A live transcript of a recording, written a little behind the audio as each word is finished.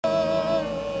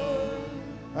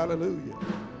Hallelujah.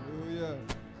 Hallelujah.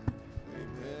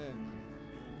 Amen.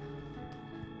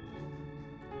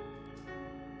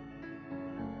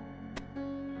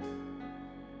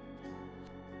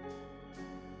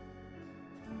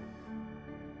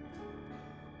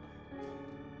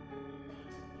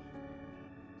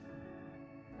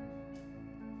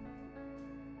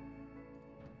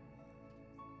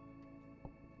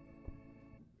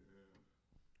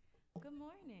 Good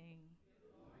morning.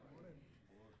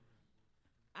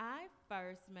 I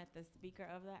first met the speaker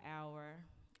of the hour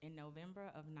in November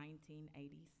of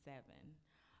 1987.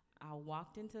 I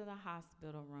walked into the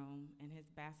hospital room, and his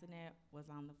bassinet was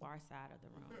on the far side of the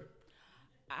room.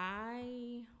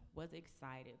 I was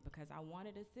excited because I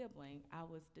wanted a sibling. I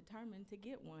was determined to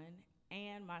get one,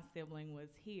 and my sibling was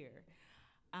here.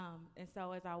 And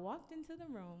so as I walked into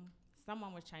the room,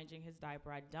 someone was changing his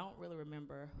diaper. I don't really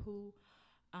remember who.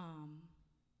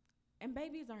 And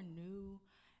babies are new,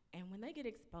 and when they get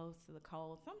exposed to the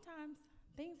cold, sometimes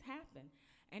things happen.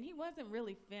 And he wasn't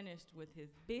really finished with his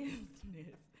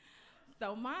business.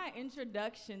 So my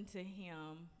introduction to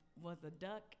him was a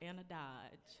duck and a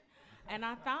dodge. And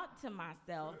I thought to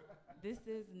myself, this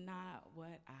is not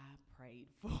what I prayed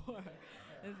for.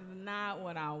 This is not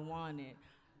what I wanted.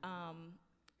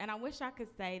 And I wish I could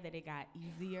say that it got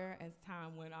easier as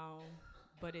time went on,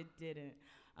 but it didn't.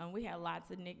 We had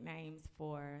lots of nicknames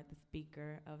for the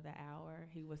speaker of the hour.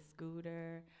 He was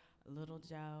Scooter, Little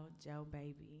Joe, Joe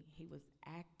Baby. He was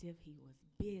active, he was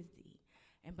busy.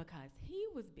 And because he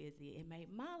was busy, it made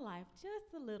my life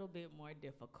just a little bit more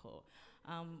difficult.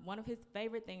 One of his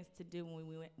favorite things to do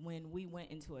when we went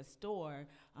into a store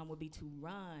would be to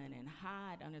run and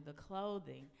hide under the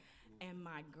clothing. And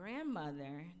my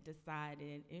grandmother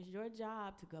decided, it's your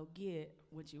job to go get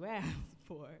what you asked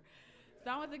for. So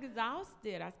I was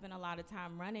exhausted. I spent a lot of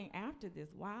time running after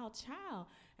this wild child.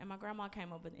 And my grandma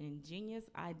came up with an ingenious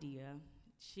idea.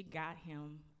 She got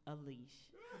him a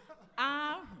leash.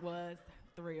 I was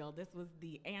thrilled. This was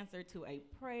the answer to a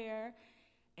prayer.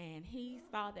 And he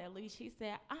saw that leash. He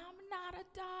said, I'm not a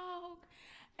dog.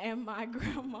 And my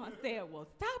grandma said, well,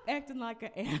 stop acting like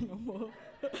an animal.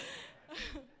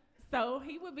 So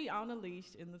he would be on a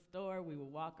leash in the store. We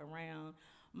would walk around.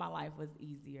 My life was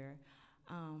easier.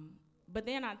 But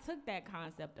then I took that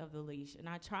concept of the leash, and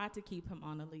I tried to keep him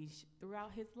on a leash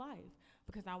throughout his life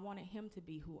because I wanted him to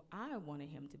be who I wanted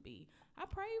him to be. I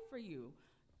prayed for you.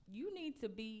 You need to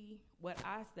be what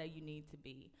I say you need to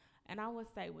be. And I would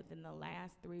say within the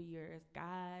last 3 years,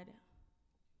 God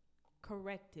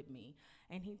corrected me,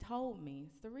 and he told me,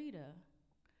 Sarita,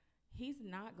 he's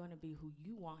not going to be who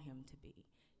you want him to be.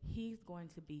 He's going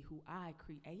to be who I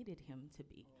created him to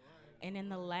be. And in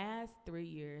the last 3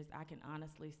 years, I can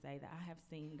honestly say that I have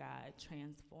seen God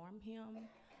transform him.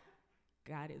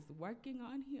 God is working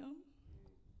on him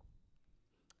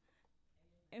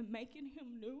and making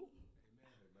him new.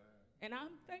 And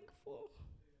I'm thankful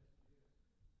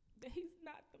that he's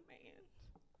not the man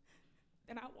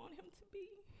that I want him to be.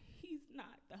 He's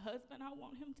not the husband I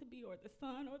want him to be, or the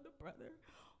son, or the brother,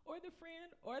 or the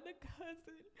friend, or the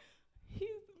cousin.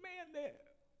 He's the man that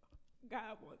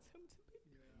God wants him to be.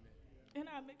 And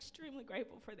I'm extremely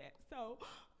grateful for that. So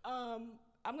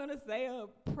I'm going to say a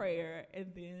prayer, and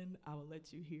then I will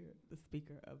let you hear the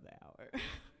speaker of the hour.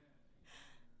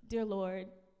 Dear Lord,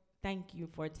 thank you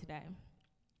for today.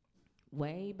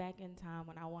 Way back in time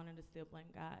when I wanted a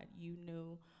sibling, God, you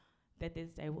knew that this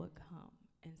day would come.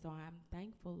 And so I'm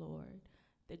thankful, Lord,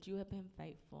 that you have been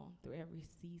faithful through every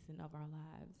season of our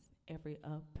lives, every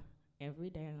up, every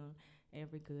down,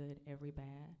 every good, every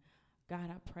bad. God,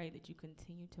 I pray that you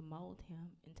continue to mold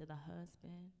him into the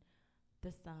husband,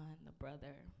 the son, the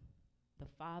brother, the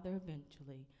father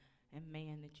eventually, and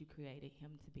man that you created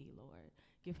him to be, Lord.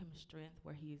 Give him strength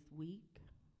where he is weak.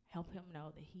 Help him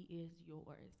know that he is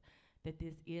yours, that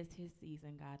this is his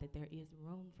season, God, that there is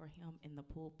room for him in the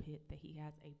pulpit, that he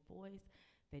has a voice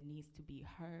that needs to be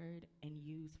heard and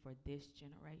used for this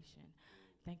generation.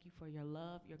 Thank you for your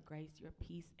love, your grace, your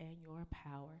peace, and your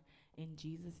power. In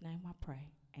Jesus' name I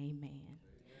pray. Amen. Amen.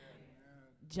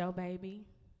 Joe Baby,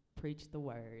 preach the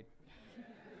word.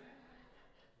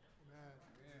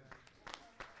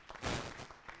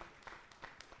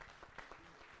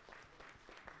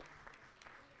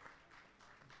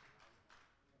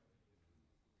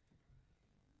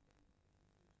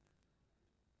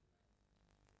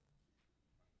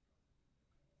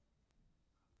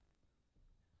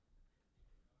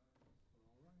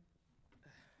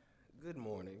 Good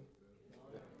morning.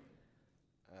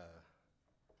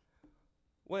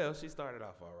 Well, she started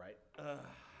off all right,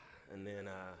 and then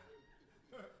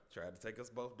tried to take us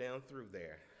both down through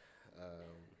there.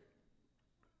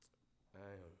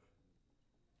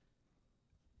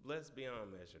 blessed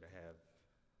beyond measure to have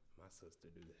my sister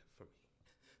do that for me.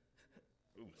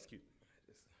 Ooh, excuse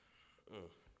me.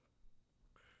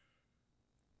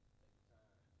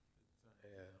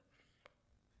 Yeah.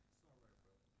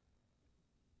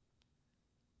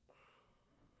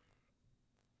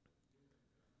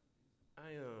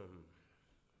 I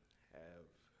have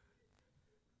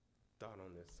thought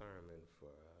on this sermon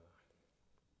for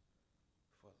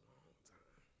a long time.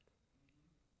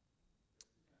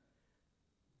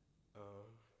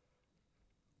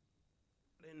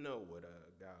 I didn't know what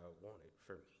God wanted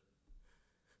for me.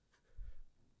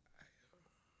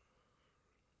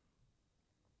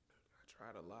 I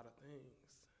tried a lot of things,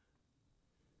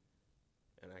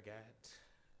 and I got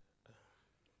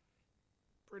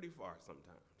pretty far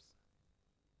sometimes.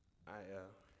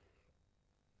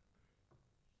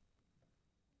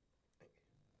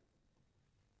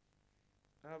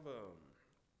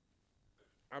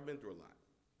 I've been through a lot,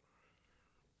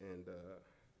 and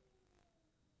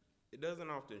it doesn't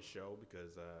often show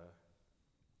because,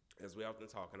 as we often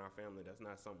talk in our family, that's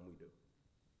not something we do.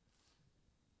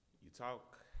 You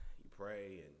talk, you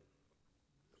pray, and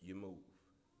you move.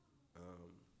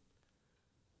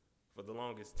 For the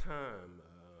longest time,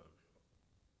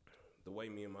 the way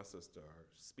me and my sister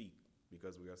speak,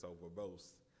 because we are so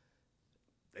verbose,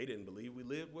 they didn't believe we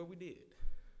lived where we did.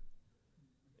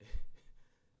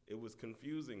 It was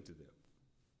confusing to them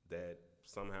that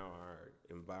somehow our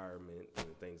environment and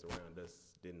the things around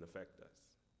us didn't affect us.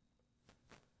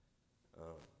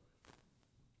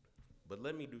 But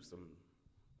let me do some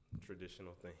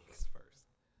traditional things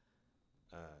first.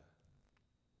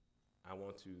 I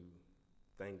want to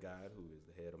thank God, who is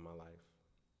the head of my life.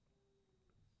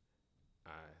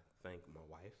 I thank my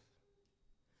wife.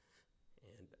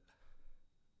 And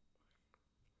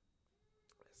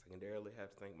I secondarily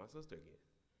have to thank my sister again.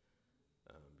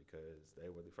 Because they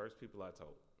were the first people I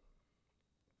told.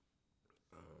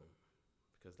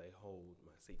 Because they hold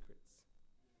my secrets.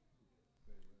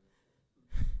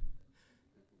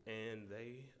 And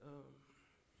they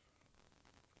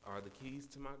are the keys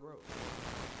to my growth.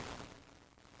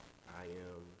 I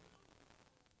am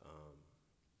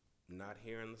not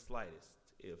here in the slightest,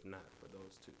 if not for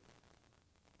those two.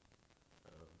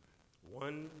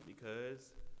 One,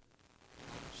 because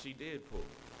she did pull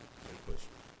and push me.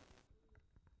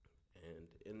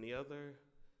 And in the other,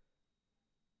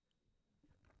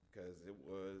 because it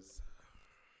was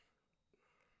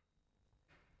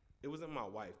in my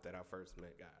wife that I first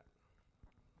met God.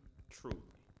 Truly.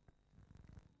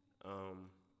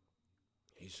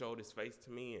 He showed his face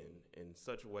to me in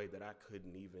such a way that I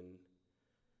couldn't even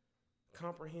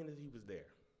comprehend that he was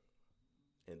there.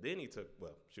 And then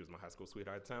she was my high school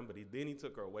sweetheart at the time, but then he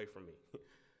took her away from me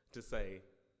to say,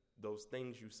 those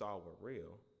things you saw were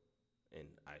real, and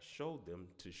I showed them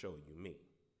to show you me.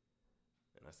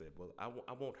 And I said, well, I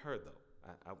want her, though.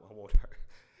 I want her.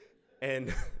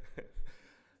 And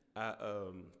I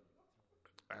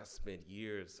spent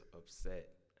years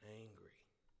upset, angry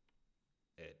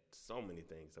at so many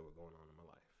things that were going on in my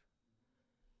life.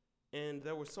 And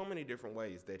there were so many different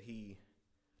ways that he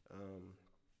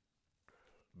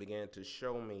began to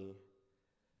show me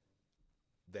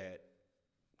that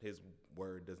his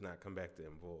word does not come back to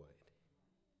him void.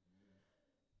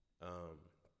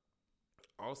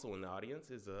 Also in the audience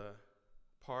is a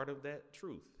part of that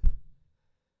truth.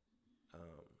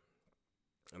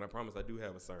 And I promise I do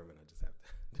have a sermon. I just have to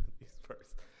do these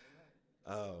first.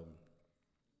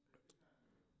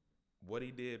 What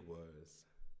he did was,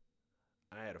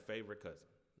 I had a favorite cousin.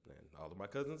 And all of my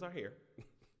cousins are here.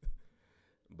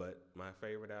 But my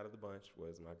favorite out of the bunch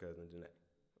was my cousin Janae.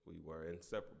 We were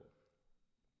inseparable.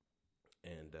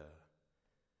 And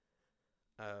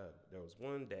there was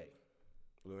one day,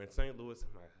 we were in St. Louis.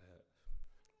 I'm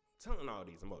telling all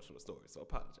these emotional stories, so I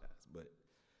apologize. But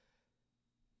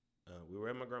we were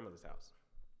at my grandmother's house.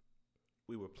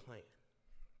 We were playing.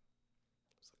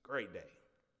 It was a great day.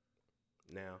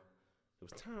 Now,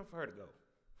 it was time for her to go.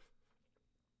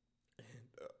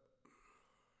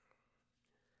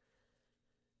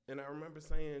 And I remember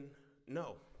saying,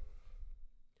 no,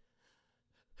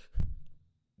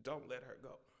 don't let her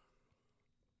go.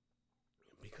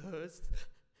 Because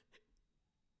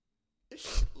if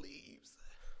she leaves,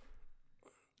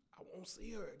 I won't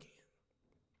see her again.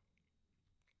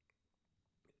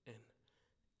 And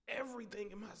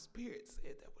everything in my spirit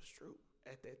said that was true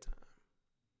at that time.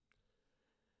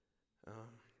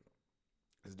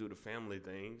 Let's do the family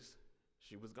things.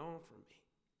 She was gone from me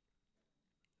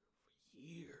for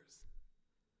years.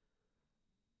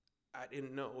 I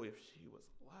didn't know if she was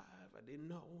alive. I didn't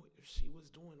know if she was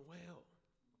doing well.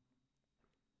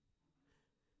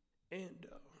 And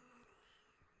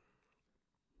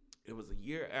it was a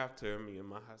year after me and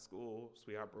my high school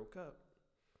sweetheart broke up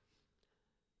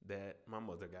that my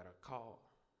mother got a call,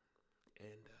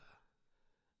 and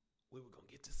we were going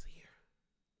to get to see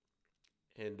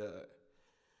her. And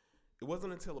it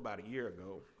wasn't until about a year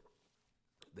ago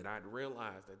that I'd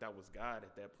realized that that was God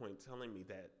at that point telling me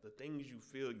that the things you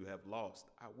feel you have lost,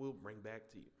 I will bring back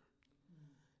to you.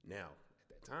 Now,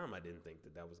 at that time, I didn't think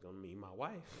that that was going to mean my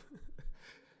wife.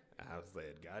 I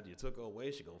said, God, you took her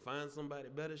away. She's going to find somebody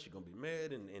better. She's going to be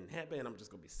married and happy, and I'm just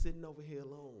going to be sitting over here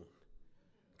alone.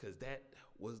 Because that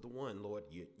was the one, Lord.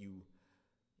 You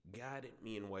guided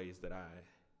me in ways that I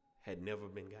had never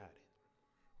been guided.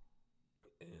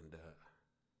 And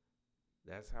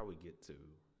that's how we get to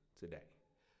today.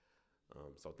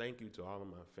 So thank you to all of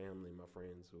my family, my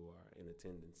friends who are in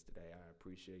attendance today. I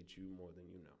appreciate you more than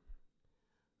you know.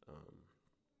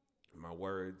 My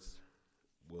words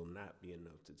will not be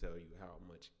enough to tell you how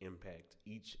much impact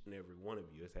each and every one of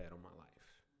you has had on my life.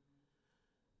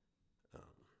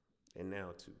 And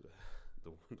now to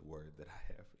the word that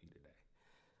I have for you today.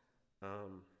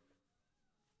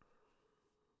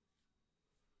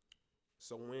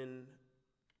 So when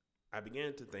I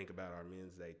began to think about our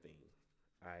Men's Day theme,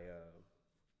 I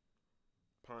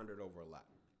pondered over a lot.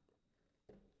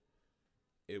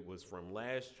 It was from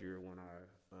last year when I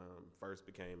first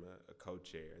became a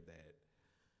co-chair that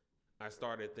I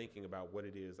started thinking about what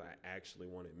it is I actually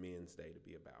wanted Men's Day to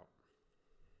be about.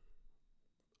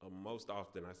 Most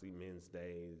often I see Men's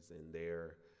Days and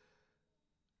they're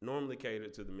normally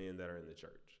catered to the men that are in the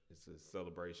church. It's a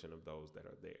celebration of those that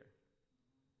are there.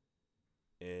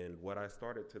 And what I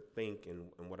started to think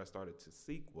and what I started to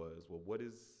seek was, well,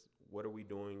 what are we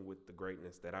doing with the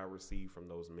greatness that I receive from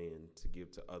those men to give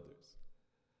to others,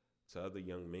 to other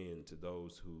young men, to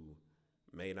those who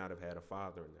may not have had a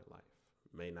father in their life,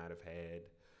 may not have had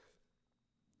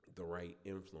the right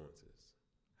influences?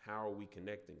 How are we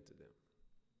connecting to them?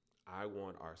 I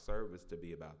want our service to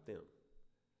be about them.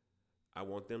 I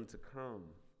want them to come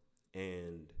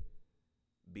and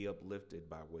be uplifted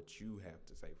by what you have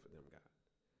to say for them, God.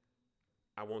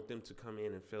 I want them to come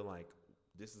in and feel like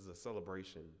this is a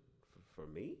celebration for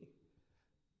me.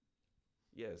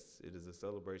 Yes, it is a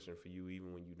celebration for you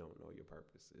even when you don't know your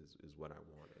purpose is what I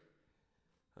wanted.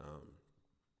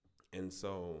 And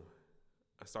so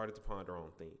I started to ponder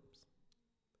on themes.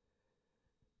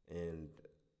 And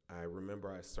I remember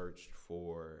I searched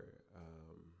for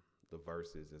the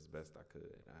verses as best I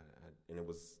could. And it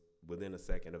was within a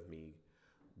second of me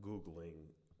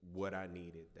Googling what I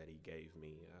needed that he gave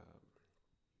me.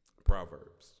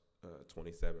 Proverbs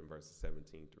 27 verses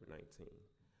 17 through 19.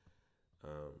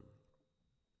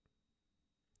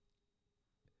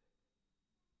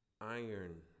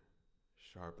 Iron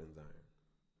sharpens iron.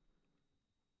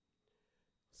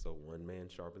 So one man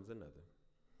sharpens another.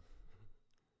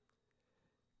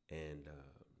 And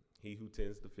he who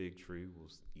tends the fig tree will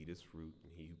eat his fruit,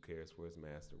 and he who cares for his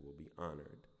master will be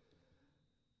honored.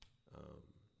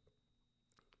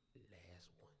 Last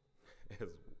one. As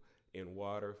in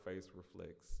water, face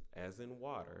reflects. As in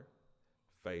water,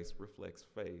 face reflects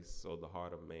face, so the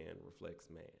heart of man reflects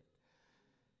man.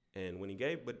 And when he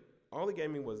gave, but all he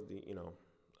gave me was the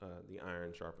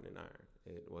iron sharpening iron.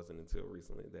 It wasn't until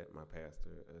recently that my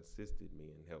pastor assisted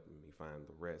me in helping me find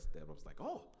the rest that I was like,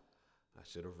 oh, I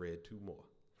should have read 2 more.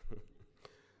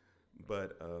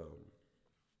 But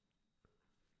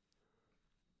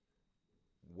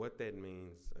what that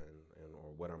means and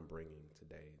or what I'm bringing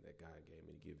today that God gave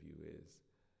me to give you is,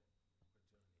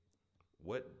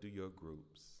 what do your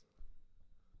groups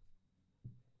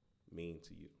mean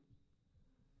to you?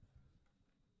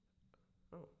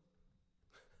 Oh,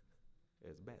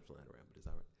 there's a bat flying around, but it's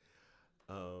all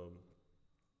right.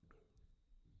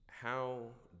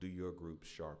 How do your groups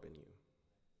sharpen you?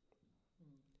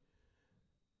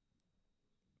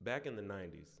 Back in the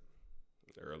 90s,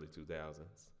 early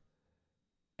 2000s,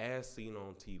 As Seen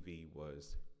on TV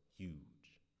was huge.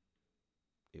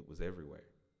 It was everywhere.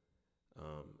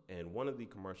 And one of the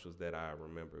commercials that I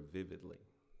remember vividly,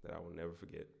 that I will never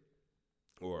forget,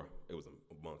 or it was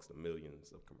amongst the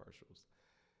millions of commercials,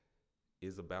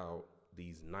 is about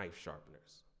these knife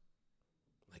sharpeners.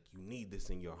 Like, you need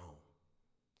this in your home.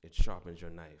 It sharpens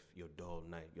your knife, your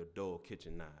dull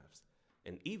kitchen knives.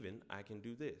 And even I can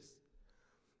do this.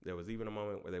 There was even a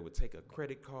moment where they would take a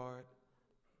credit card,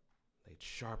 they'd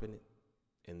sharpen it,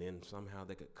 and then somehow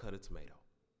they could cut a tomato.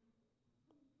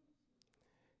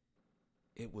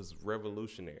 It was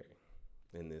revolutionary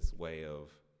in this way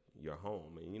of your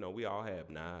home. And, we all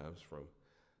have knives from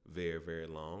very, very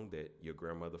long that your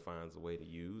grandmother finds a way to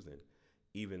use. And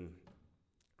even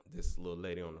this little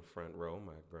lady on the front row,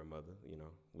 my grandmother,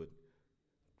 would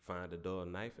find a dull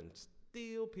knife and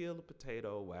still peel a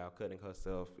potato while cutting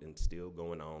herself and still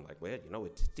going on like, well,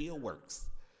 it still works.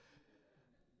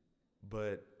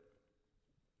 But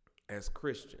as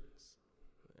Christians,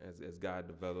 as God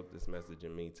developed this message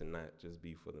in me to not just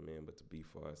be for the men, but to be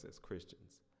for us as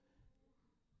Christians,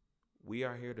 we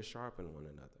are here to sharpen one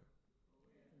another.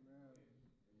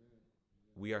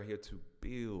 We are here to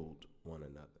build one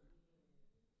another.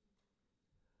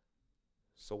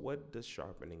 So what does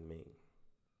sharpening mean?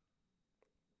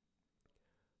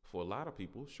 For a lot of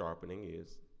people, sharpening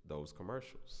is those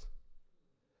commercials.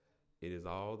 It is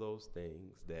all those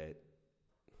things that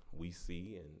we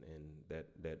see and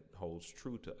that holds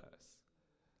true to us.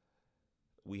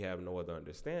 We have no other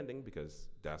understanding because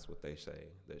that's what they say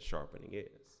that sharpening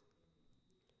is.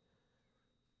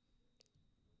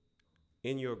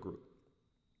 In your group,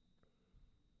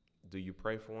 do you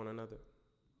pray for one another?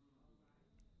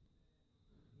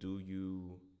 Do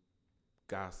you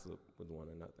gossip with one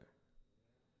another?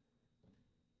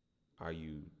 Are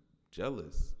you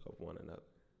jealous of one another?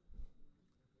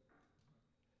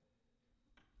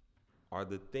 Are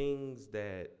the things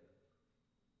that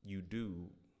you do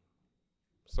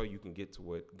so you can get to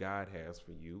what God has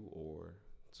for you or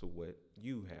to what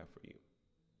you have for you?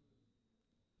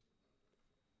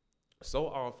 So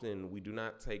often we do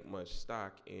not take much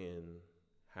stock in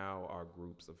how our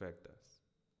groups affect us.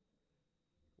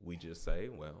 We just say,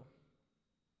 well,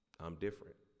 I'm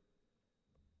different.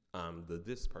 I'm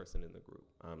this person in the group.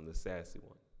 I'm the sassy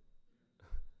one.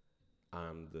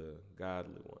 I'm the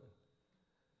godly one.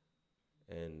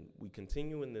 And we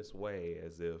continue in this way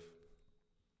as if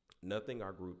nothing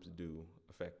our groups do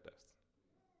affect us.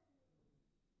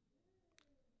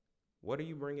 What are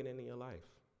you bringing into your life?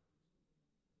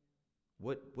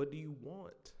 What do you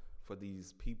want for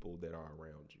these people that are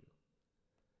around you?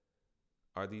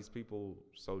 Are these people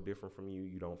so different from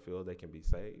you don't feel they can be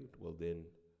saved? Well, then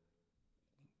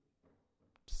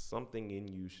something in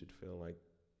you should feel like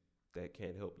that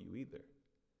can't help you either.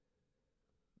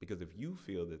 Because if you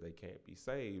feel that they can't be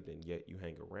saved and yet you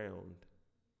hang around,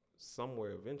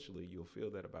 somewhere eventually you'll feel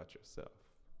that about yourself.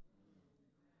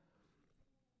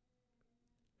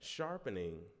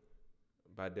 Sharpening,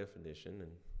 by definition,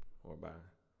 or by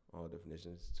all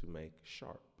definitions, to make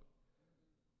sharp,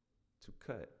 to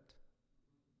cut.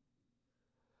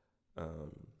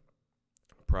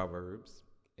 Proverbs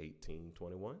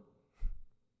 18:21.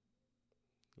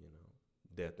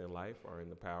 Death and life are in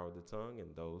the power of the tongue,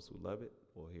 and those who love it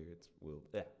will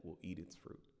eat its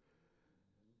fruit.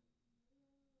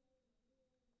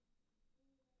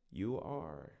 You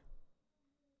are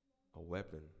a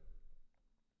weapon,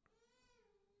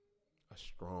 a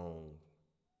strong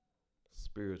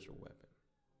spiritual weapon.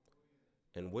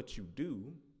 And what you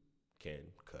do can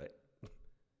cut,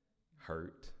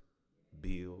 hurt,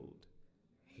 build,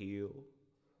 heal.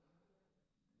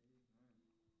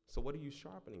 So what are you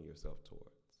sharpening yourself towards?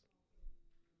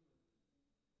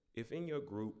 If in your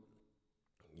group,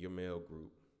 your male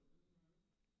group,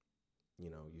 you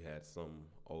had some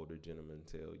older gentleman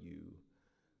tell you,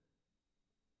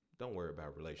 don't worry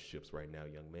about relationships right now,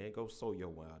 young man. Go sow your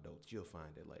wild oats. You'll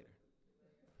find it later.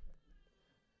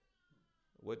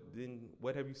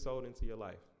 What have you sowed into your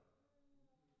life?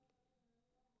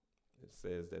 It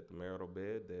says that the marital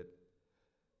bed,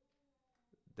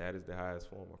 that is the highest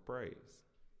form of praise.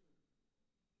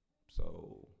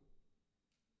 So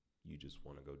you just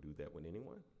want to go do that with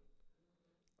anyone?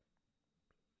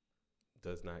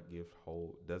 Does not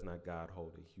God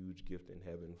hold a huge gift in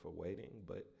heaven for waiting?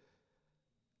 But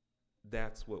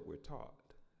that's what we're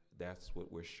taught. That's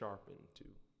what we're sharpened to.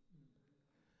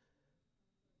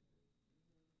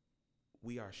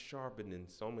 We are sharpened in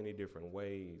so many different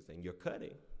ways, and you're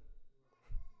cutting.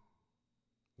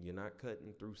 You're not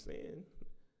cutting through sin.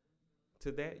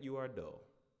 To that you are dull.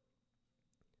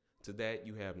 To that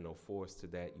you have no force. To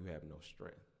that you have no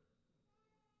strength.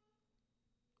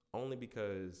 Only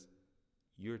because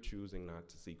you're choosing not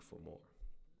to seek for more.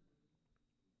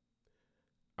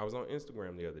 I was on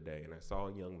Instagram the other day and I saw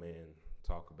a young man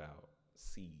talk about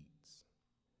seeds.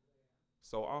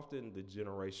 So often the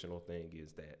generational thing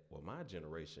is that, well, my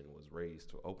generation was raised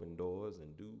to open doors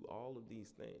and do all of these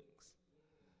things.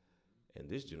 And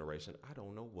this generation, I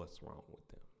don't know what's wrong with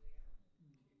them.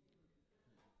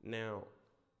 Now,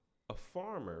 a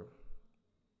farmer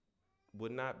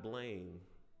would not blame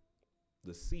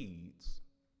the seeds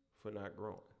for not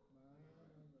growing.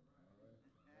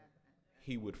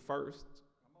 He would first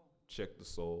check the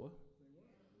soil.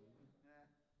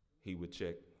 He would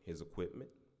check his equipment.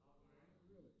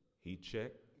 He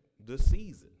checked the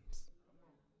seasons.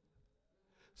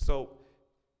 So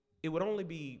it would only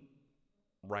be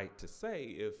right to say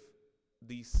if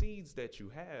the seeds that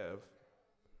you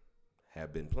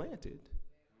have been planted.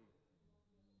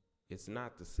 It's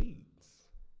not the seeds.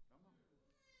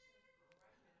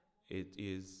 It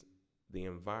is the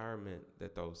environment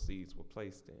that those seeds were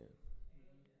placed in.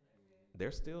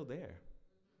 They're still there.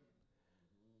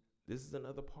 This is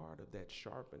another part of that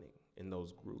sharpening in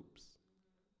those groups.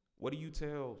 What do you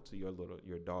tell to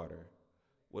your daughter?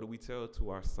 What do we tell to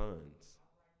our sons?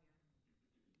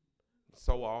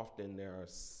 So often there are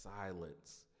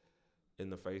silence in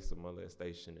the face of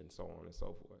molestation and so on and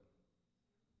so forth,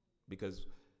 because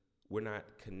we're not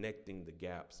connecting the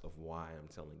gaps of why I'm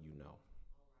telling you no.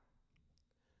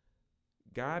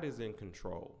 God is in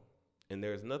control, and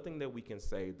there's nothing that we can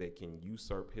say that can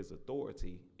usurp his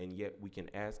authority, and yet we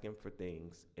can ask him for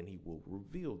things and he will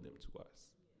reveal them to us.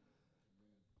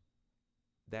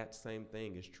 That same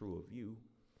thing is true of you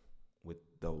with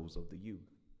those of the youth.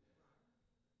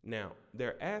 Now,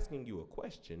 they're asking you a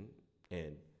question,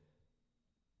 and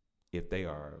if they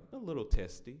are a little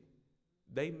testy,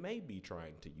 they may be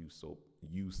trying to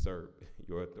usurp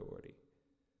your authority.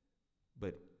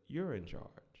 But you're in charge.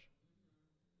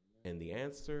 And the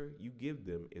answer you give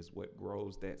them is what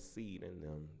grows that seed in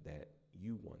them that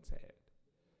you once had.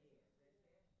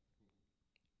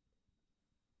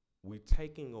 We're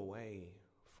taking away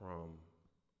from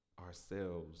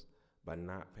ourselves by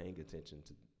not paying attention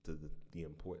to the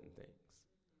important things.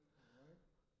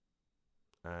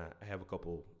 I have a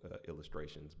couple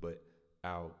illustrations, but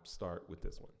I'll start with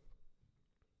this one.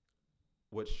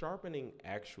 What sharpening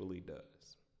actually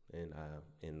does, and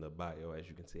in the bio, as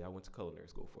you can see, I went to culinary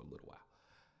school for a little while.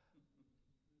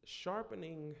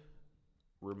 Sharpening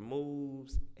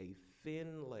removes a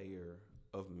thin layer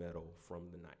of metal from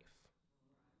the knife.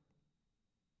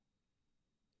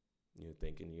 You're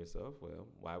thinking to yourself, well,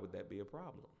 why would that be a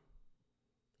problem?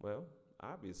 Well,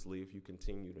 obviously, if you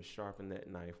continue to sharpen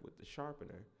that knife with the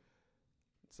sharpener,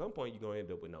 at some point you're going to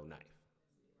end up with no knife.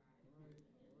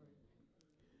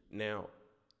 Now,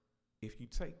 if you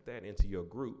take that into your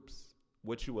groups,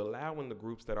 what you allow in the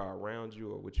groups that are around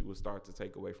you or what you will start to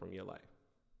take away from your life,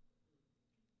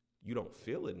 you don't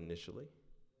feel it initially.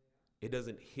 It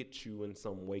doesn't hit you in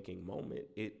some waking moment.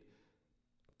 It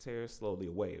tears slowly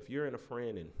away. If you're in a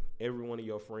friend and every one of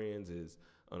your friends is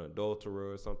an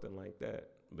adulterer or something like that,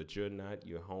 but you're not,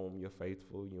 you're home, you're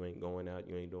faithful, you ain't going out,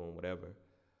 you ain't doing whatever,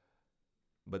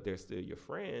 but they're still your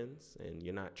friends and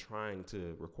you're not trying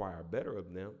to require better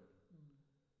of them,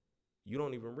 you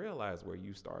don't even realize where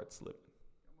you start slipping.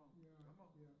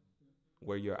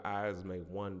 Where your eyes may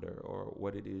wander or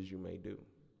what it is you may do.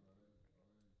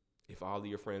 If all of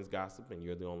your friends gossip and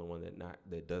you're the only one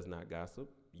that does not gossip,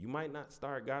 you might not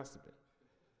start gossiping.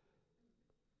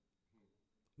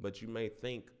 But you may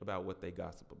think about what they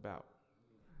gossip about.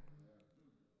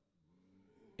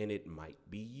 And it might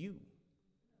be you.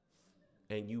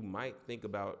 And you might think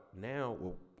about now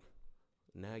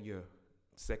you're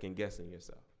second guessing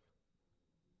yourself.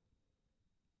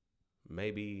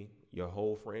 Maybe your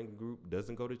whole friend group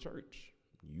doesn't go to church.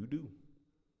 You do.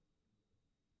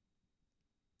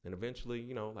 And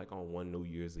eventually, like on one New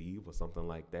Year's Eve or something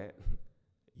like that,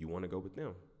 you want to go with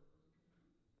them.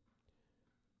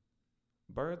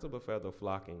 Birds of a feather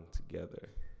flocking together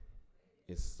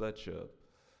is such a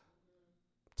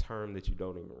term that you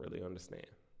don't even really understand.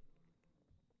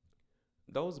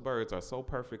 Those birds are so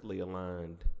perfectly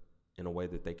aligned in a way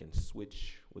that they can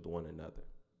switch with one another.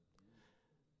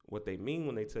 What they mean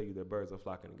when they tell you that birds are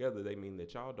flocking together, they mean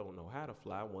that y'all don't know how to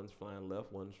fly. One's flying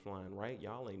left, one's flying right.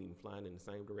 Y'all ain't even flying in the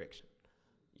same direction.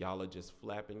 Y'all are just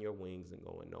flapping your wings and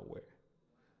going nowhere.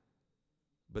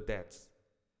 But that's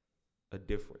a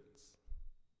difference.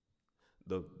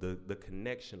 The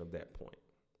connection of that point.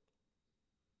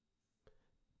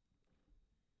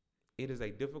 It is a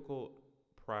difficult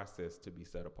process to be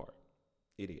set apart.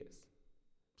 It is.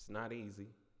 It's not easy.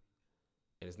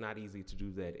 And it's not easy to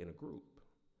do that in a group,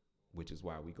 which is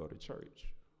why we go to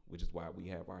church, which is why we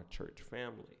have our church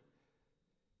family.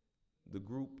 The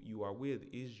group you are with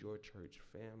is your church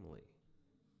family.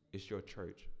 It's your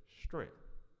church strength.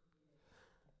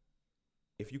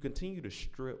 If you continue to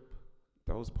strip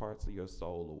those parts of your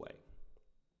soul away,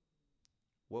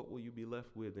 what will you be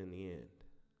left with in the end?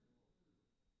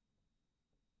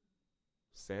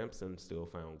 Samson still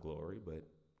found glory, but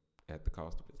at the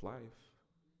cost of his life,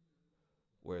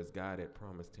 whereas God had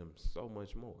promised him so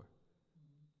much more.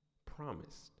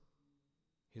 Promised.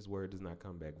 His word does not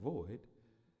come back void.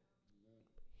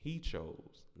 He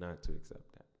chose not to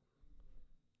accept that.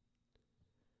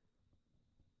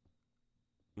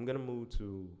 I'm going to move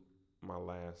to my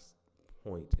last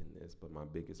point in this, but my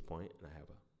biggest point, and I have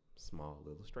a small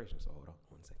illustration, so hold on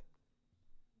one second.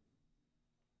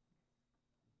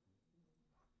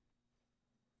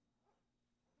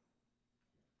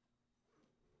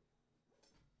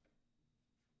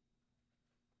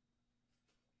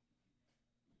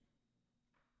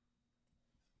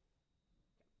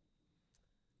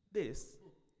 This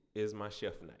is my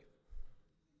chef knife.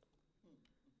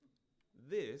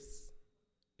 This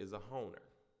is a honer.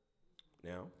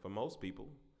 Now, for most people,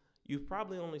 you've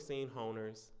probably only seen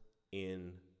honers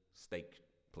in steak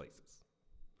places.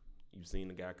 You've seen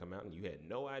the guy come out and you had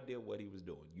no idea what he was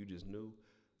doing. You just knew,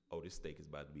 oh, this steak is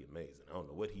about to be amazing. I don't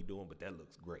know what he's doing, but that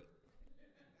looks great.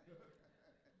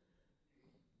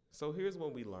 So here's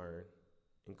what we learn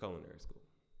in culinary school.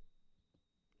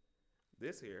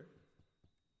 This here,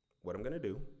 what I'm going to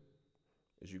do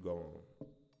is you go on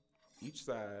each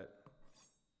side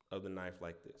of the knife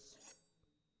like this.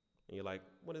 And you're like,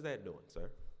 what is that doing, sir?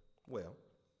 Well,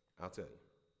 I'll tell you.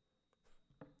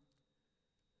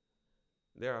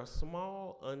 There are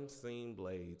small unseen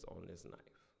blades on this knife.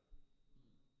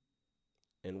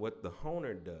 And what the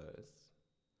honer does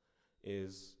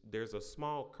is there's a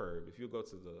small curve. If you go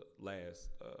to the last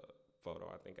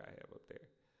photo I think I have up there,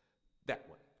 that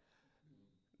one.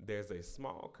 There's a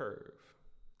small curve.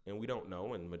 And we don't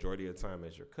know, and majority of the time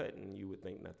as you're cutting, you would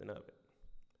think nothing of it.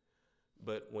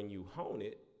 But when you hone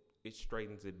it, it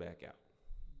straightens it back out.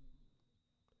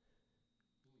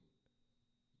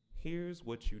 Here's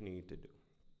what you need to do.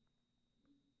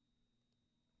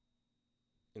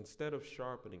 Instead of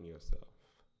sharpening yourself,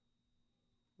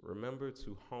 remember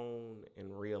to hone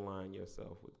and realign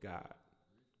yourself with God.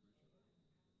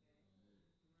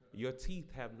 Your teeth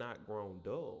have not grown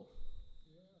dull.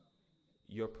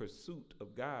 Your pursuit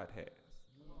of God has.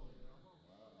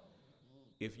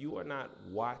 If you are not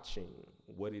watching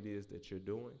what it is that you're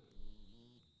doing,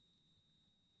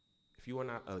 if you are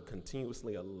not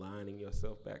continuously aligning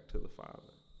yourself back to the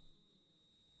Father,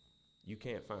 you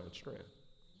can't find strength.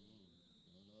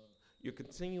 You're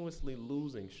continuously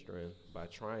losing strength by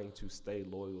trying to stay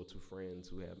loyal to friends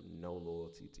who have no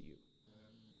loyalty to you.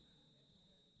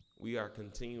 We are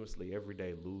continuously every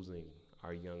day losing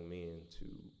our young men to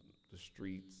the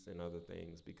streets and other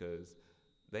things because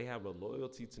they have a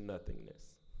loyalty to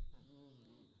nothingness.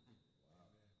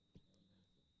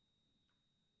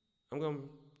 I'm going to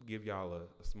give y'all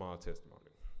a small testimony.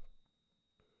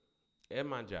 At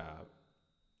my job,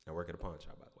 I work at a pawn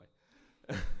shop, by the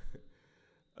way.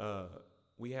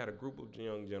 We had a group of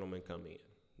young gentlemen come in,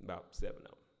 about 7 of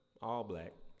them, all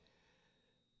black.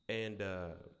 And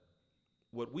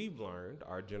what we've learned,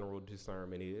 our general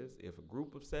discernment is, if a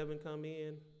group of 7 come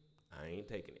in, I ain't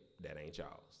taking it. That ain't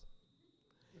y'all's.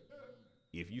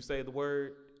 If you say the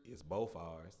word, it's both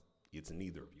ours. It's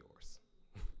neither of yours.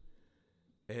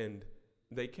 And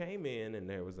they came in and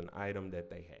there was an item that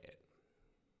they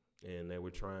had. And they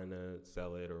were trying to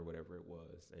sell it or whatever it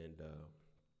was. And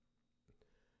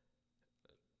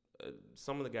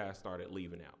some of the guys started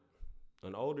leaving out.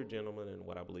 An older gentleman and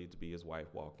what I believe to be his wife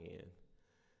walk in.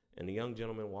 And the young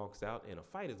gentleman walks out, and a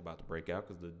fight is about to break out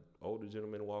because the older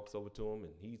gentleman walks over to him,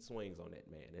 and he swings on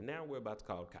that man. And now we're about to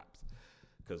call the cops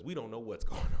because we don't know what's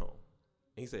going on.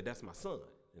 And he said, that's my son.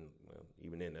 And well,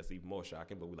 even then, that's even more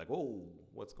shocking. But we're like, whoa,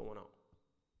 what's going on?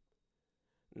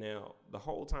 Now, the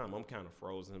whole time, I'm kind of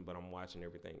frozen, but I'm watching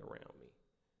everything around me.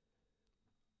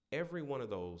 Every one of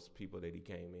those people that he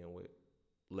came in with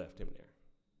left him there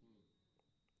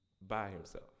by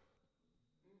himself.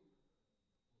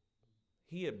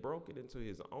 He had broken into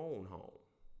his own home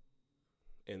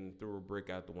and threw a brick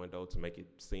out the window to make it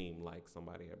seem like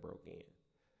somebody had broke in.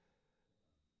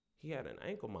 He had an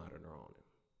ankle monitor on him.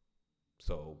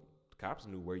 So the cops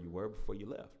knew where you were before you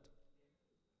left.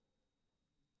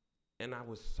 And I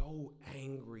was so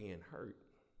angry and hurt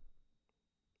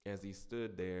as he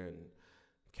stood there and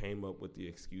came up with the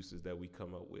excuses that we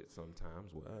come up with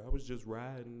sometimes. Well, I was just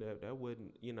riding. That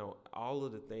wasn't, all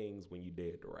of the things when you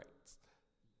dead to rights.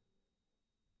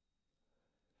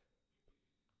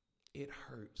 It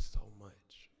hurt so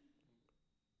much.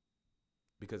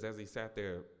 Because as he sat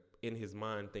there in his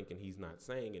mind thinking he's not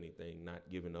saying anything, not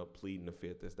giving up, pleading the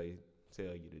fifth as they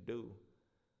tell you to do.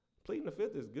 Pleading the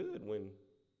fifth is good when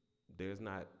there's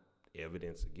not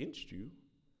evidence against you.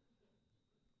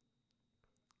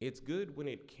 It's good when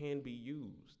it can be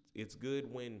used. It's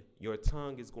good when your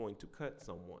tongue is going to cut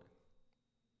someone.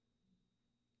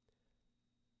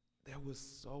 There was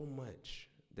so much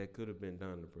that could have been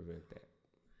done to prevent that.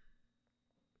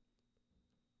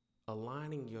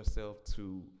 Aligning yourself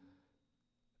to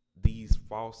these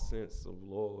false sense of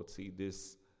loyalty,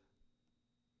 this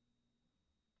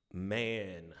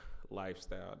man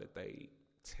lifestyle that they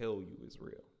tell you is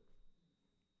real.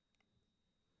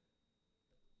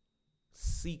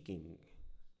 Seeking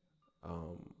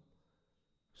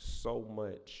so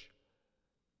much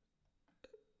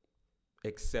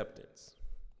acceptance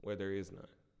where there is none.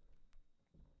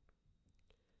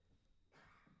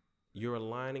 You're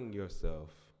aligning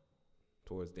yourself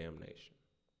towards damnation.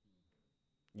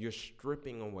 You're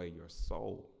stripping away your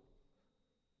soul.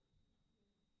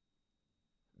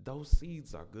 Those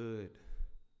seeds are good.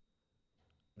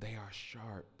 They are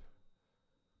sharp.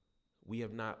 We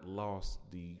have not lost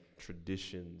the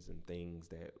traditions and things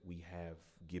that we have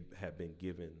been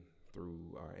given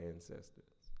through our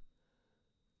ancestors.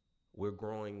 We're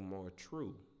growing more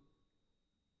true.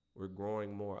 We're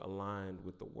growing more aligned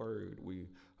with the word. We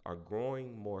are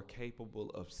growing more capable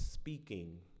of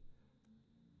speaking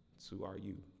to our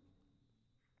youth.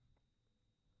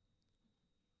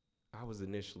 I was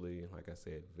initially, like I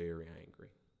said, very angry.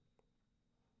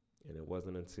 And it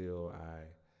wasn't until I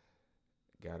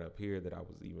got up here that I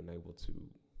was even able to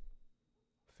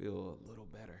feel a little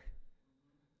better.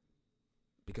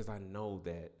 Because I know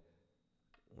that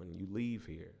when you leave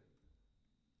here,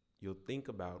 you'll think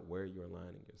about where you're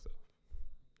aligning yourself.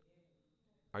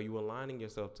 Are you aligning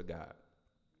yourself to God?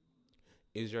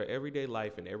 Is your everyday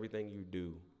life and everything you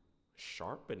do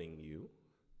sharpening you,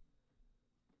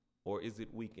 or is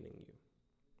it weakening you?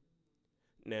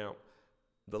 Now,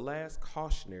 the last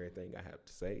cautionary thing I have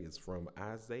to say is from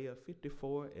Isaiah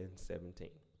 54:17.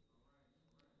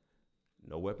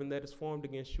 No weapon that is formed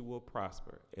against you will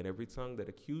prosper, and every tongue that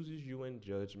accuses you in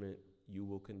judgment you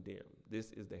will condemn.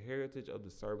 This is the heritage of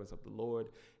the servants of the Lord,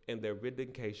 and their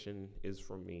vindication is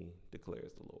from me,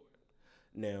 declares the Lord.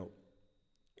 Now,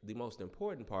 the most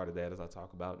important part of that, as I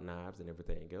talk about knives and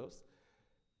everything else,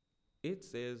 it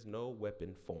says no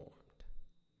weapon formed.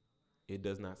 It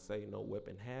does not say no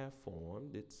weapon have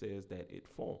formed. It says that it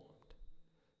formed.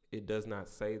 It does not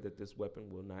say that this weapon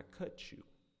will not cut you.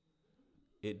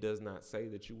 It does not say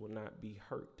that you will not be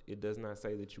hurt. It does not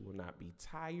say that you will not be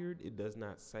tired. It does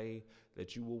not say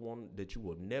that you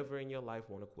will never in your life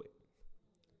want to quit.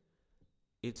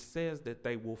 It says that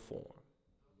they will form.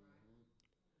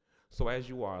 So as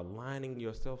you are aligning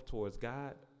yourself towards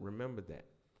God, remember that.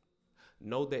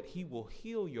 Know that he will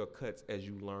heal your cuts as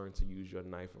you learn to use your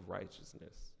knife of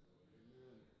righteousness.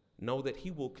 Know that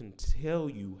he will tell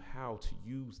you how to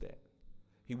use that.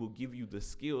 He will give you the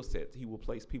skill sets. He will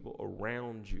place people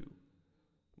around you.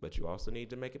 But you also need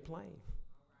to make it plain.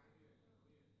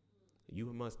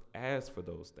 You must ask for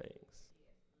those things.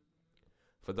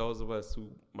 For those of us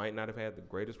who might not have had the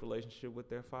greatest relationship with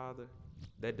their father,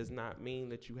 that does not mean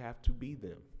that you have to be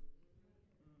them.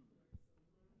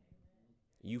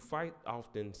 You fight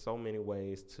often so many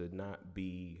ways to not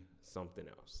be something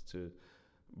else, to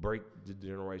break the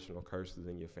generational curses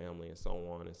in your family and so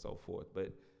on and so forth.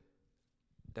 But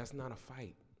that's not a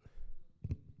fight.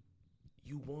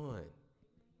 You won.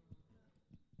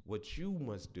 What you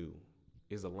must do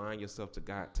is align yourself to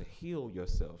God to heal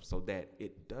yourself so that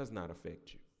it does not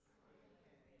affect you.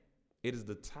 It is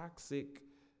the toxic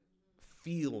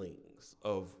feelings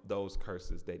of those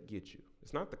curses that get you.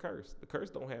 It's not the curse. The curse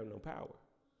don't have no power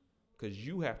because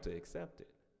you have to accept it.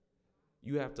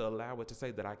 You have to allow it to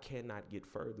say that I cannot get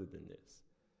further than this.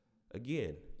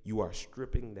 Again, you are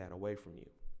stripping that away from you.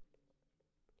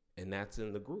 And that's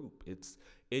in the group. It's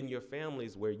in your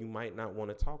families where you might not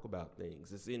want to talk about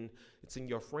things. It's in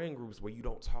your friend groups where you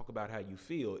don't talk about how you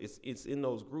feel. It's in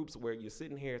those groups where you're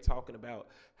sitting here talking about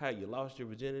how you lost your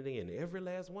virginity and every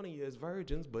last one of you is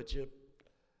virgins, but you're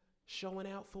showing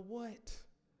out for what?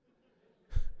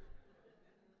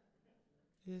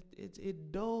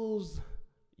 It dulls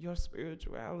your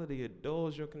spirituality. It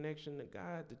dulls your connection to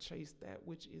God to chase that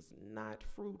which is not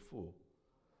fruitful.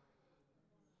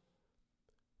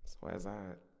 So as I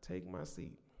take my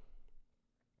seat,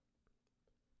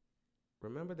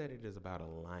 remember that it is about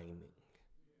aligning.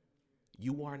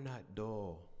 You are not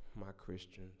dull, my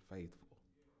Christian faithful.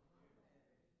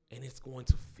 And it's going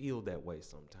to feel that way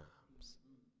sometimes.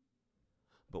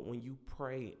 But when you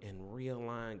pray and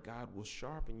realign, God will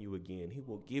sharpen you again. He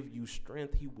will give you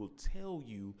strength. He will tell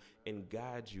you and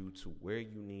guide you to where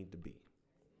you need to be.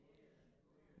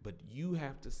 But you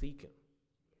have to seek him.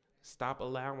 Stop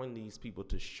allowing these people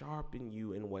to sharpen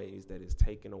you in ways that is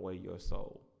taking away your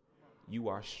soul. You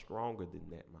are stronger than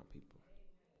that, my people.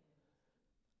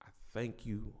 I thank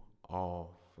you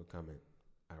all for coming.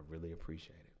 I really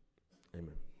appreciate it.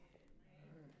 Amen.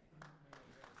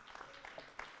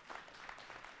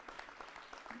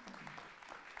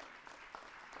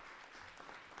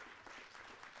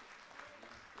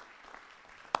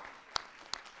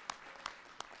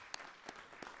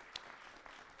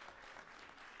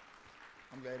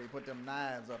 I'm glad he put them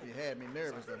knives up. You had me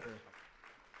nervous up here.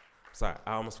 Sorry,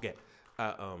 I almost forget.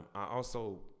 I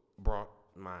also brought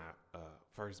my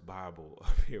first Bible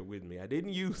up here with me. I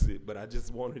didn't use it, but I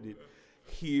just wanted it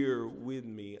here with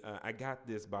me. I got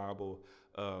this Bible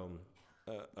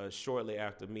shortly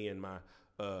after me and my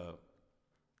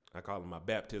I call him my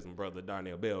baptism brother,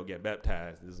 Darnell Bell, get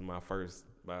baptized. This is my first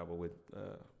Bible with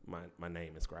my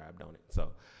name inscribed on it.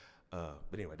 So, but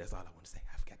anyway, that's all I want to say.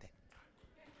 I forgot that.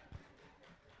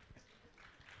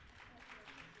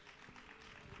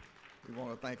 We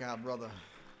want to thank our brother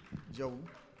Joe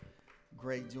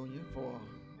Gray Jr. for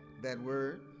that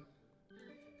word.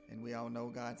 And we all know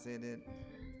God said that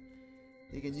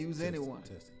he can use anyone.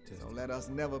 So let us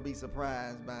never be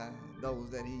surprised by those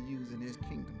that he used in his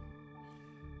kingdom.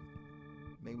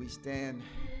 May we stand.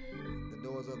 The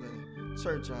doors of the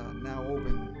church are now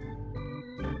open.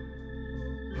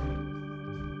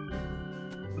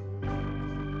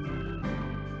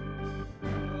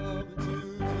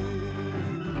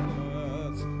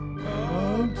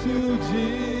 Come to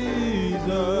Jesus.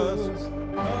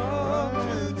 Come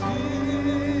to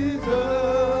Jesus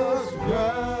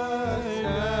right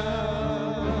now.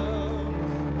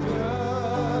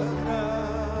 Just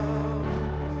now.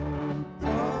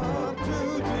 Come to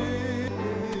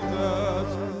Jesus.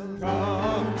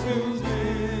 Come to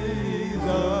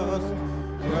Jesus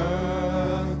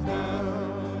just now.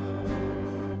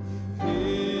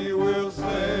 He will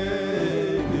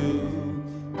save you.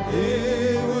 He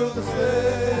will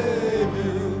save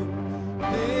you.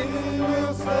 He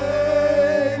will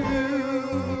save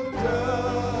you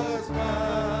just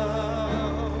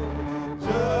now.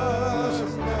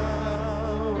 Just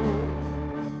now.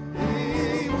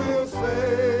 He will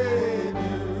save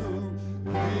you.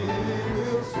 He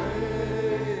will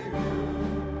save you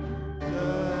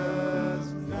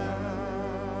just now.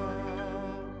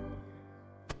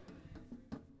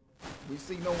 We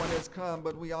see no one has come,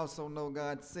 but we also know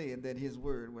God said that his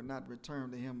word will not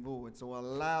return to him void. So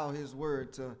allow his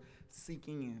word to seek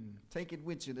in. Take it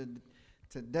with you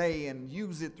today and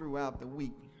use it throughout the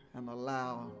week, and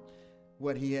allow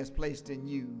what he has placed in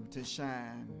you to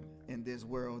shine in this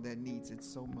world that needs it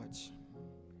so much.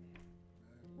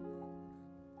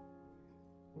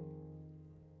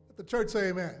 Let the church say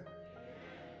amen.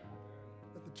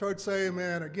 Let the church say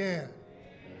amen again.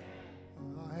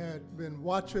 I had been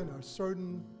watching a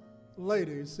certain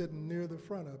lady sitting near the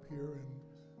front up here, and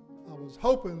I was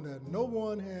hoping that no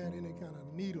one had any kind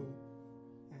of needle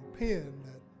or pen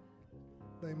that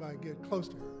they might get close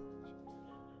to her.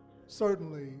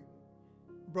 Certainly,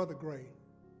 Brother Gray,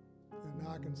 and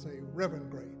I can say Reverend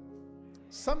Gray.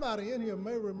 Somebody in here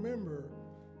may remember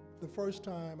the first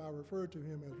time I referred to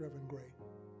him as Reverend Gray.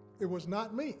 It was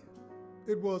not me.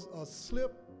 It was a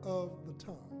slip of the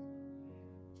tongue.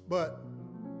 But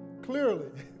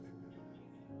clearly,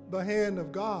 the hand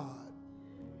of God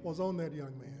was on that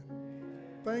young man.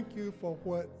 Thank you for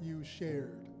what you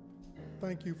shared.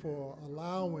 Thank you for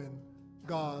allowing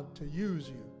God to use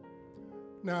you.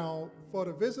 Now, for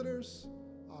the visitors,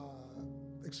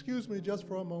 excuse me just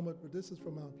for a moment, but this is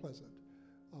from Mount Pleasant.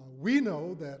 We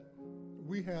know that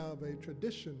we have a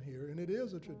tradition here, and it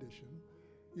is a tradition.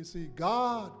 You see,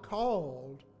 God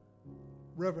called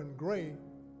Reverend Gray,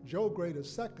 Joe Gray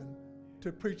II,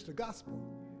 to preach the gospel.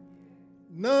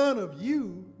 None of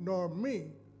you nor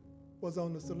me was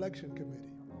on the selection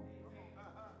committee.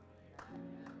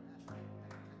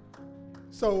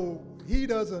 So he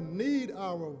doesn't need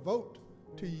our vote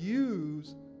to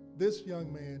use this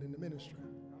young man in the ministry.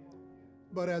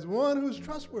 But as one who's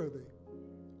trustworthy,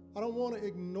 I don't want to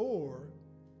ignore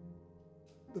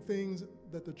the things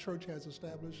that the church has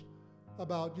established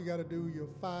about you got to do your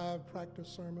 5 practice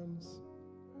sermons,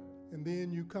 and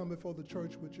then you come before the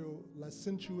church with your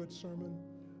licentiate sermon,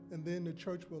 and then the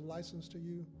church will license to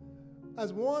you.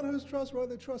 As one who's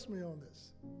trustworthy, trust me on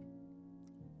this.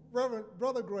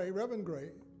 Reverend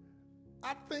Gray,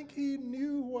 I think he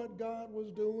knew what God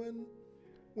was doing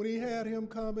when he had him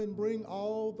come and bring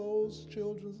all those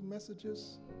children's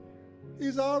messages.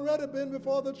 He's already been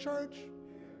before the church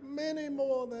many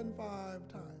more than 5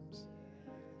 times.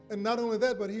 And not only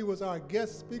that, but he was our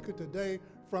guest speaker today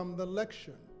from the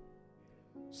lecture.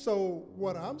 So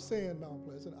what I'm saying, Mount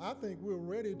Pleasant, I think we're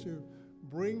ready to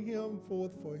bring him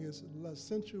forth for his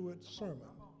licentiate sermon.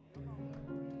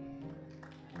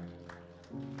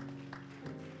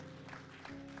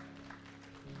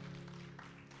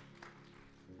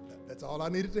 That's all I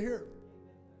needed to hear.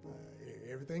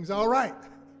 Everything's all right.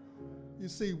 You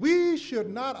see, we should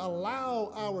not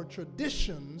allow our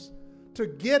traditions to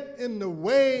get in the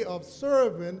way of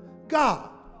serving God.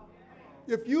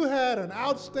 If you had an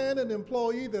outstanding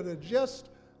employee that had just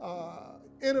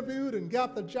interviewed and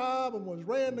got the job and was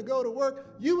ready to go to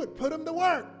work, you would put him to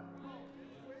work.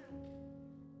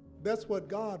 That's what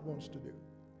God wants to do.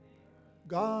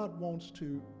 God wants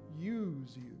to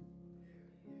use you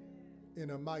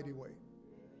in a mighty way.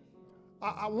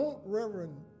 I want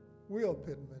Reverend Will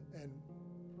Pittman and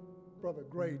Brother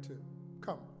Gray to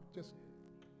come. Just,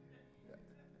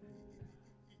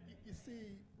 you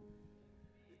see,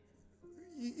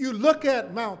 you look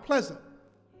at Mount Pleasant,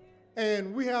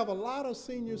 and we have a lot of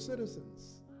senior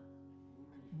citizens.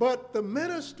 But the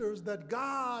ministers that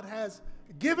God has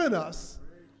given us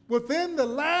within the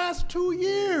last 2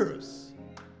 years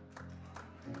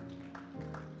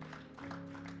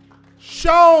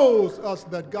shows us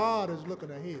that God is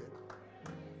looking ahead.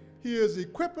 He is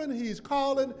equipping, he's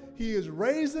calling, he is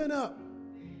raising up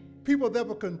people that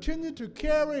will continue to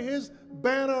carry his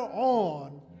banner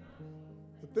on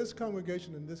with this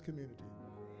congregation and this community.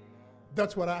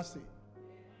 That's what I see.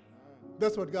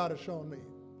 That's what God has shown me.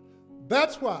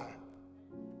 That's why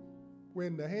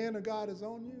when the hand of God is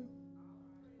on you,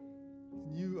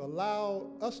 you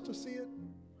allow us to see it.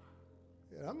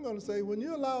 And I'm going to say, when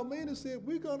you allow me to see it,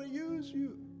 we're going to use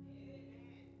you.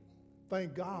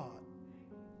 Thank God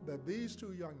that these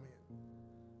two young men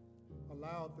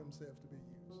allowed themselves to be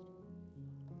used.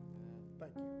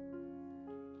 Thank you.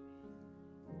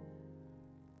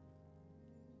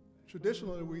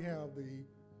 Traditionally, we have the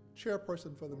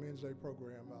chairperson for the Men's Day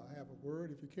program have a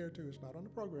word. If you care to, it's not on the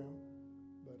program,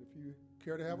 but if you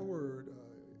care to have a word,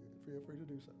 feel free to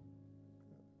do so.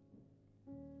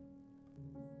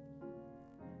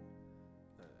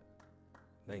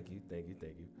 Thank you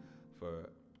for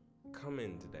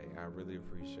coming today. I really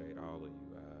appreciate all of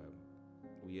you.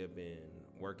 We have been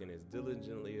working as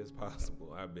diligently as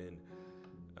possible. I've been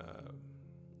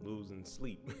losing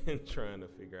sleep and trying to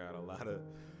figure out a lot of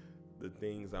the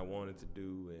things I wanted to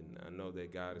do, and I know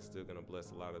that God is still going to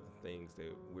bless a lot of the things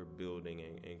that we're building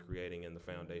and creating and the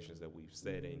foundations that we've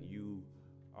set, and you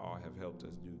all have helped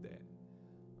us do that.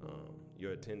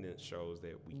 Your attendance shows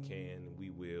that we can, we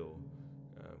will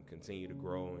continue to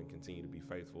grow and continue to be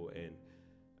faithful, and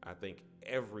I think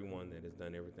everyone that has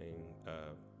done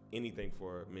anything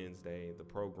for Men's Day, the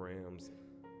programs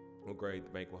were great,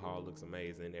 the banquet hall looks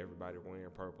amazing, everybody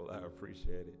wearing purple, I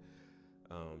appreciate it.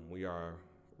 We are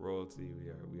royalty,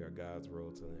 we are God's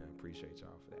royalty, and I appreciate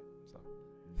y'all for that. So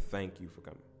thank you for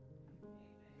coming.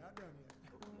 Not done yet.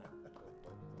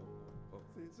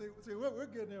 See, we're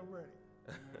getting them ready.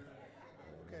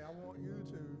 Okay, I want you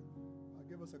to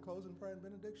give us a closing prayer and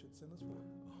benediction. Send us forward.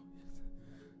 Oh,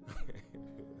 yes. Okay.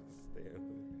 Stand with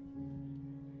me.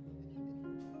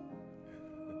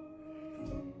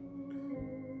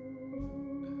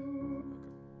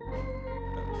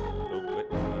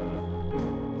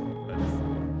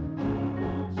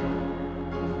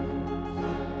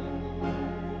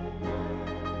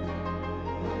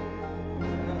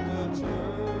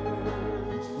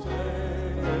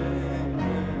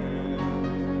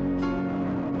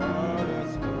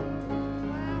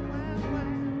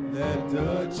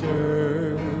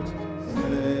 Church,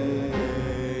 say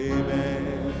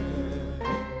amen.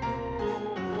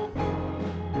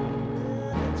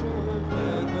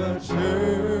 Let the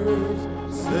church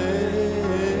say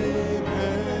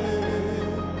amen.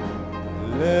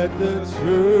 Let the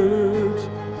church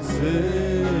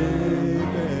say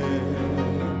amen.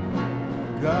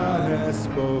 God has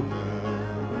spoken.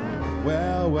 Well.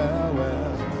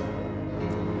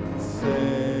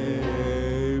 Say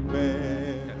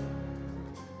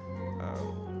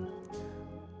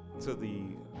to the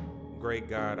great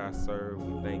God I serve,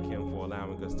 we thank him for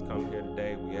allowing us to come here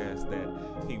today. We ask that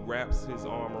he wraps his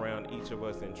arm around each of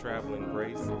us in traveling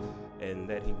grace, and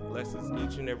that he blesses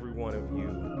each and every one of you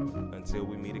until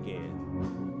we meet again.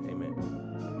 Amen.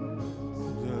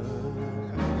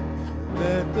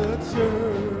 Let the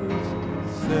church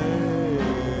say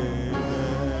amen.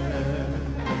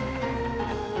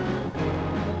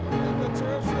 Let the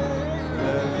church say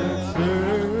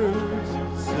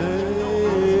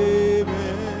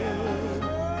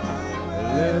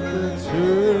let the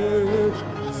church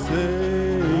say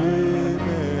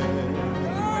amen.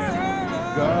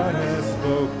 God has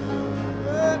spoken.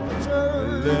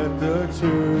 Let the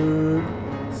church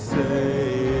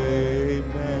say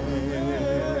amen.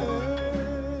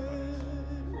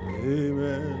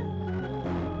 Amen.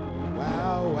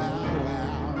 Wow.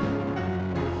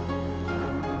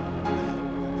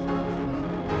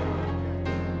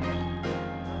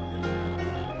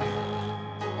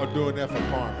 Or doing that for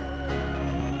Carmen.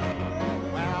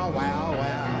 Wow.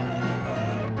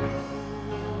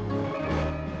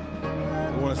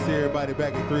 We want to see everybody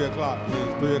back at 3 o'clock,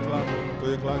 please.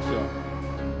 3 o'clock sharp.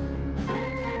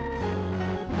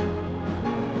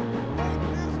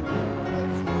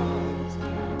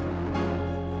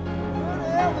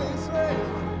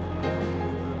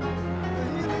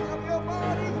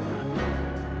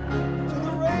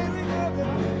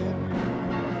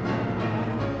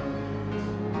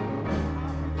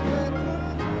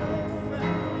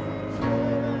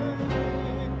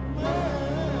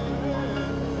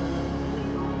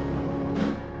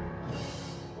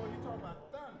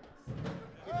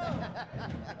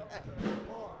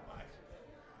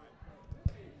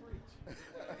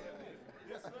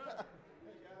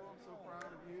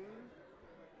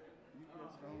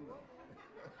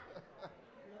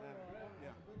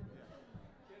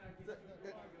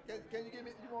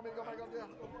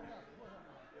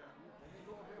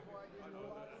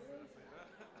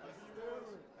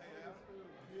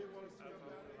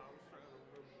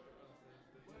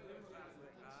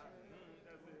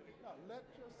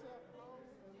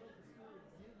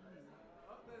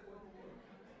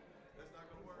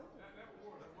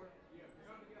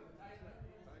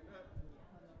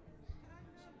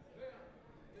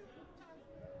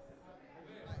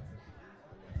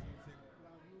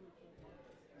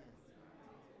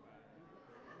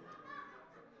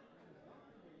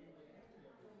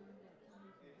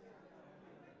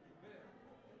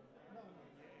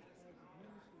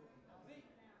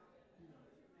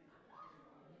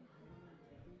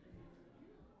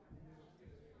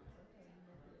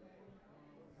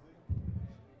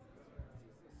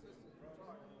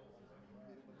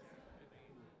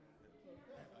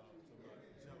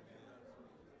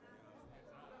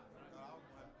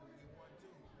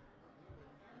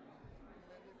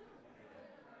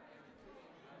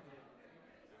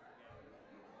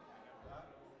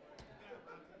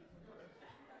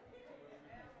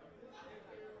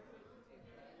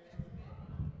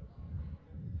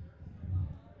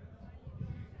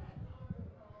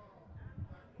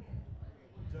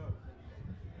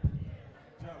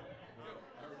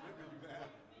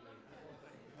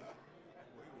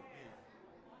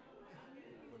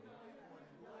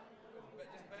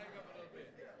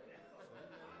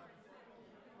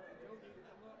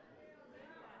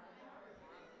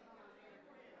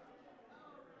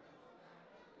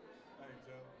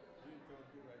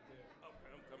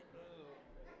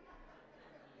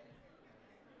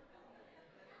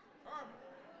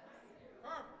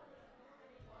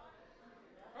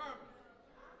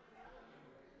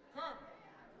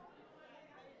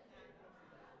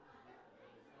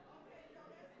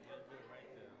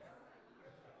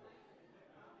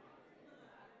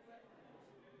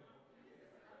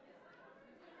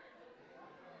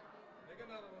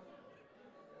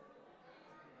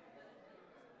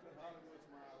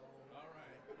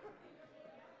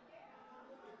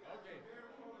 Okay.